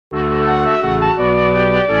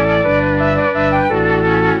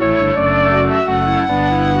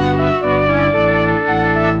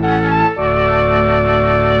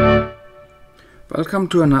Welcome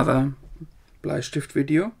to another Bleistift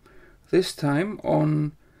video, this time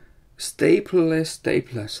on stapleless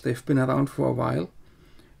staplers. They've been around for a while,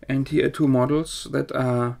 and here are two models that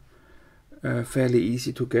are fairly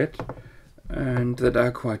easy to get and that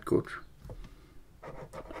are quite good.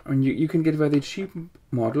 And you can get very cheap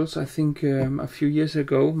models. I think a few years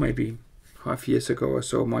ago, maybe 5 years ago or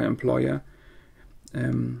so, my employer,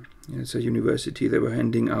 it's a university, they were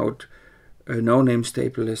handing out no-name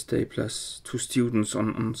stapleless staplers to students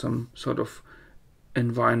on some sort of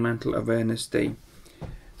environmental awareness day.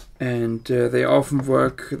 And they often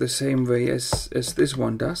work the same way as this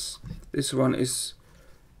one does. This one is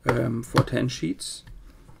for 10 sheets.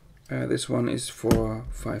 This one is for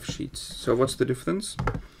 5 sheets. So what's the difference?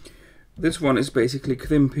 This one is basically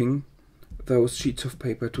crimping those sheets of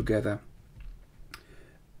paper together.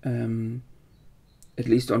 At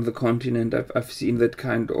least on the continent, I've seen that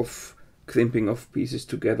kind of crimping of pieces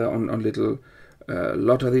together on little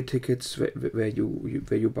lottery tickets where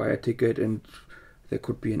you buy a ticket and there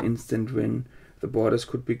could be an instant win. The borders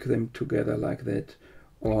could be crimped together like that,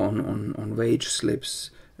 or on wage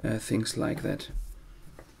slips, things like that.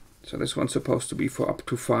 So this one's supposed to be for up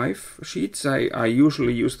to 5 sheets. I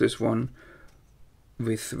usually use this one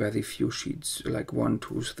with very few sheets, like 1,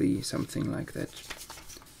 2, 3, something like that.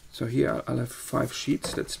 So here I'll have 5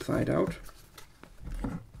 sheets. Let's try it out.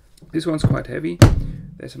 This one's quite heavy.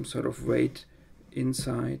 There's some sort of weight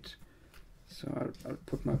inside. So I'll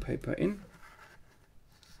put my paper in.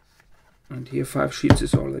 And here 5 sheets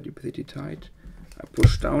is already pretty tight. I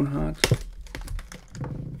push down hard.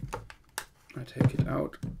 I take it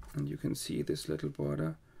out and you can see this little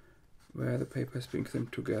border where the paper has been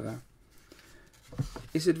crimped together.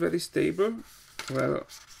 Is it very stable? Well,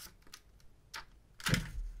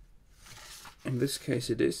 in this case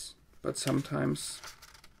it is, but sometimes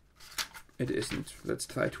it isn't. Let's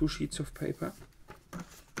try 2 sheets of paper.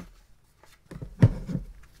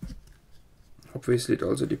 Obviously it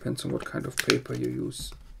also depends on what kind of paper you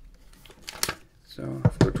use. So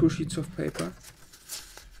I've got 2 sheets of paper.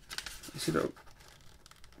 Is it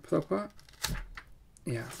proper?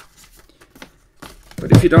 Yeah.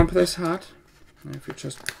 But if you don't press hard, if you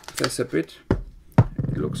just press a bit,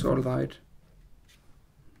 it looks all right.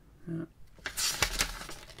 Yeah.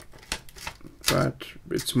 But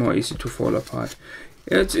it's more easy to fall apart.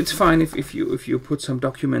 Yeah, it's fine if you put some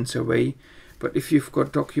documents away, but if you've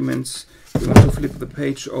got documents you want to flip the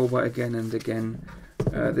page over again and again,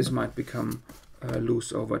 this might become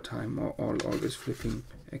loose over time, or all this flipping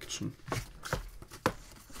action.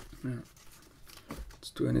 Yeah.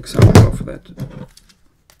 Let's do an example of that.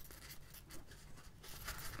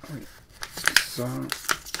 So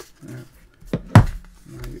yeah.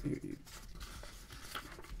 Now you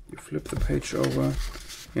flip the page over.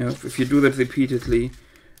 You know, if you do that repeatedly,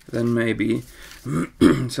 then maybe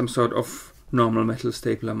some sort of normal metal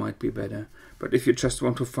stapler might be better. But if you just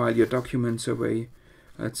want to file your documents away,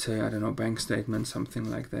 let's say, I don't know, bank statement, something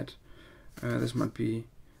like that, this might be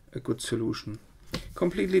a good solution.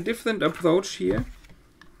 Completely different approach here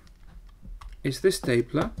is this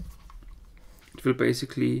stapler. It will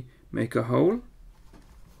basically make a hole.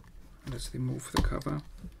 Let's remove the cover.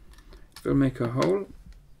 It will make a hole.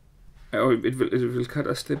 Or it will cut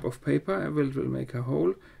a strip of paper, it will make a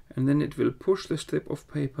hole, and then it will push the strip of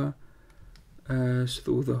paper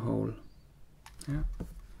through the hole. Yeah.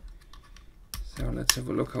 So let's have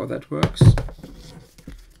a look how that works.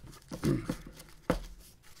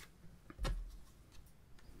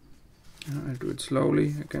 I'll do it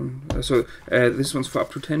slowly again. So this one's for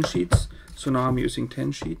up to 10 sheets. So now I'm using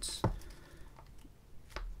 10 sheets.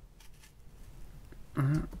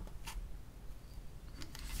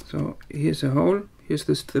 So here's a hole, here's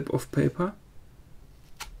the strip of paper.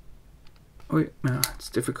 Oh yeah, it's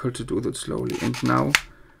difficult to do that slowly. And now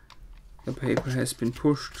the paper has been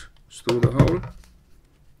pushed through the hole.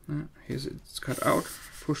 Here's it's cut out,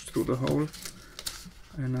 pushed through the hole.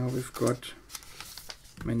 And now we've got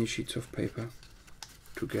many sheets of paper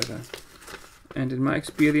together. And in my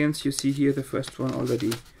experience, you see here the first one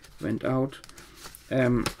already went out.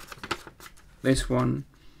 This one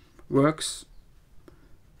works,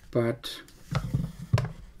 but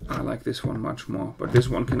I like this one much more. But this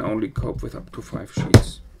one can only cope with up to 5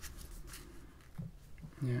 sheets.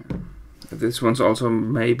 Yeah, this one's also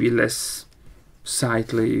maybe less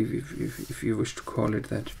sightly, if you wish to call it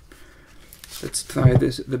that. Let's try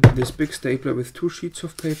this big stapler with 2 sheets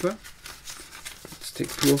of paper. Let's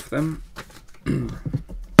take 2 of them.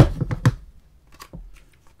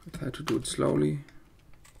 Try to do it slowly.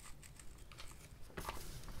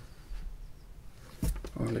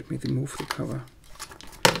 Or let me remove the cover.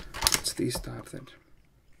 Let's restart that.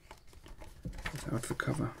 without the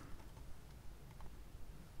cover.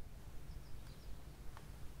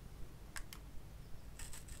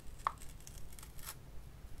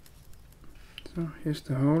 So here's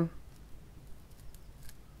the hole,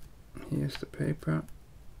 here's the paper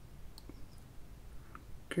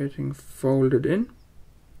getting folded in.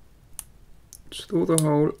 It's through the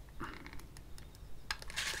hole.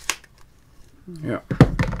 Yeah.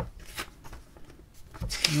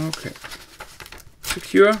 Okay.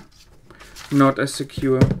 Secure. Not as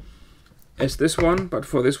secure as this one, but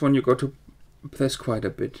for this one you got to press quite a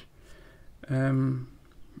bit.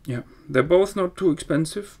 Yeah, they're both not too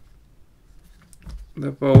expensive.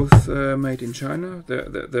 They're both made in China.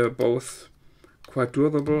 They're both quite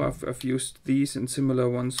durable. I've used these and similar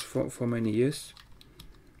ones for many years.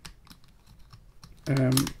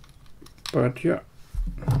 But yeah,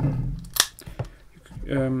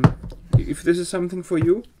 if this is something for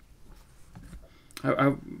you,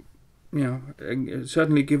 I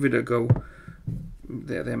certainly give it a go.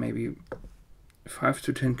 There may be 5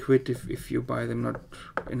 to 10 quid if you buy them not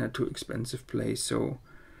in a too expensive place. So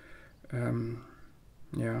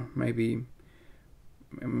yeah, maybe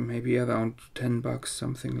around 10 bucks,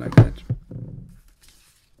 something like that.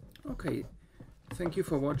 Okay, thank you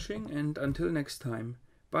for watching, and until next time,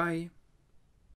 bye.